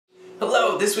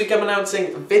Hello! This week I'm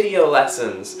announcing video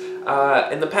lessons.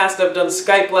 In the past I've done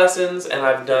Skype lessons and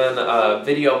I've done a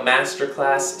video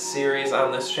masterclass series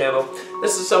on this channel.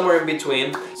 This is somewhere in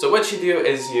between. So what you do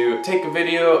is you take a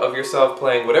video of yourself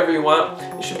playing whatever you want.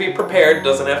 It should be prepared, it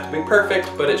doesn't have to be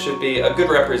perfect, but it should be a good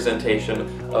representation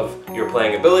of your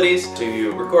playing abilities. So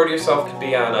you record yourself, it could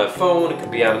be on a phone, it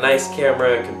could be on a nice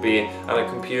camera, it could be on a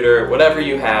computer, whatever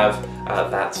you have,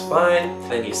 that's fine.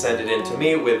 Then you send it in to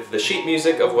me with the sheet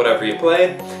music of whatever you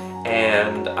played,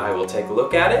 and I will take a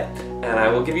look at it, and I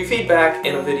will give you feedback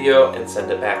in a video and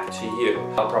send it back to you.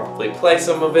 I'll probably play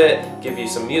some of it, give you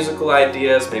some musical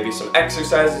ideas, maybe some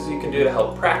exercises you can do to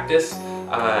help practice,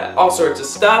 all sorts of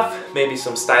stuff, maybe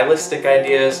some stylistic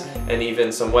ideas, and even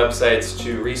some websites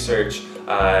to research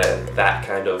that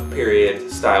kind of period,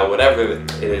 style, whatever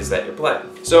it is that you're playing.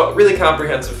 So really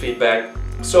comprehensive feedback.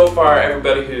 So far,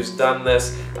 everybody who's done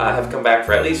this have come back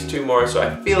for at least 2 more, so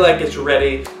I feel like it's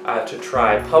ready to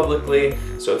try publicly.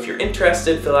 So if you're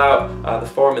interested, fill out the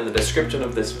form in the description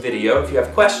of this video. If you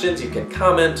have questions, you can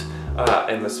comment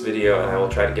in this video, and I will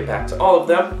try to get back to all of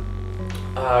them.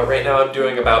 Right now I'm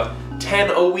doing about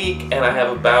 10 a week, and I have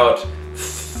about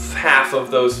half of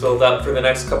those filled up for the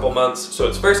next couple months, so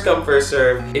it's first come, first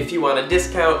serve. If you want a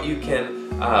discount, you can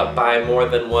buy more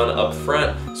than one up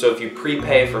front. So if you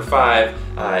prepay for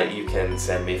 5, you can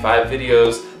send me 5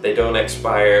 videos. They don't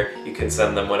expire. You can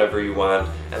send them whenever you want,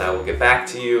 and I will get back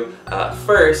to you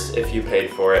first if you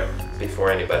paid for it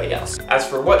before anybody else. As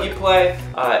for what you play,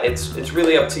 it's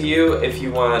really up to you. If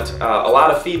you want a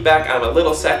lot of feedback on a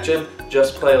little section,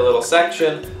 just play a little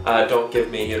section. Don't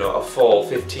give me, a full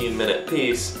 15-minute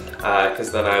piece,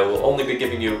 because then I will only be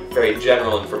giving you very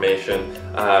general information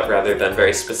rather than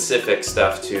very specific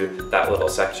stuff to that little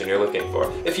section you're looking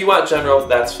for. If you want general,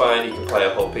 that's fine. You can play a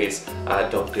whole piece.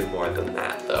 Don't do more than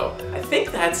that, though. I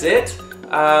think that's it.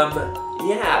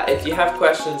 Yeah, if you have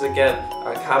questions, again,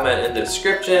 comment in the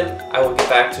description. I will get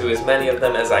back to as many of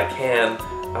them as I can.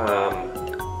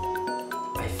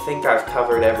 I think I've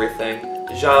covered everything.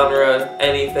 Genre,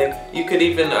 anything. You could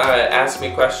even ask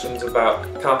me questions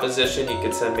about composition. You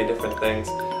could send me different things.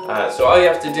 So all you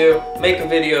have to do, make a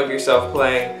video of yourself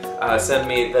playing, send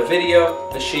me the video,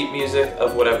 the sheet music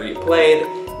of whatever you played,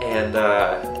 and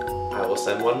I will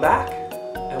send one back,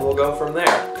 and we'll go from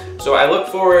there. So I look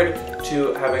forward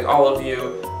to having all of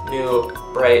you new,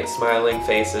 bright, smiling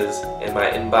faces in my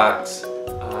inbox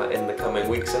in the coming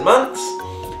weeks and months.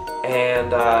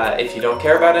 And if you don't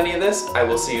care about any of this, I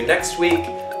will see you next week.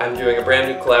 I'm doing a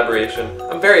brand new collaboration.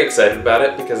 I'm very excited about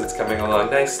it because it's coming along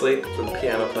nicely with the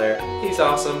piano player. He's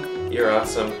awesome. You're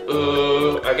awesome.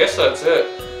 I guess that's it.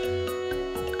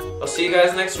 I'll see you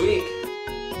guys next week.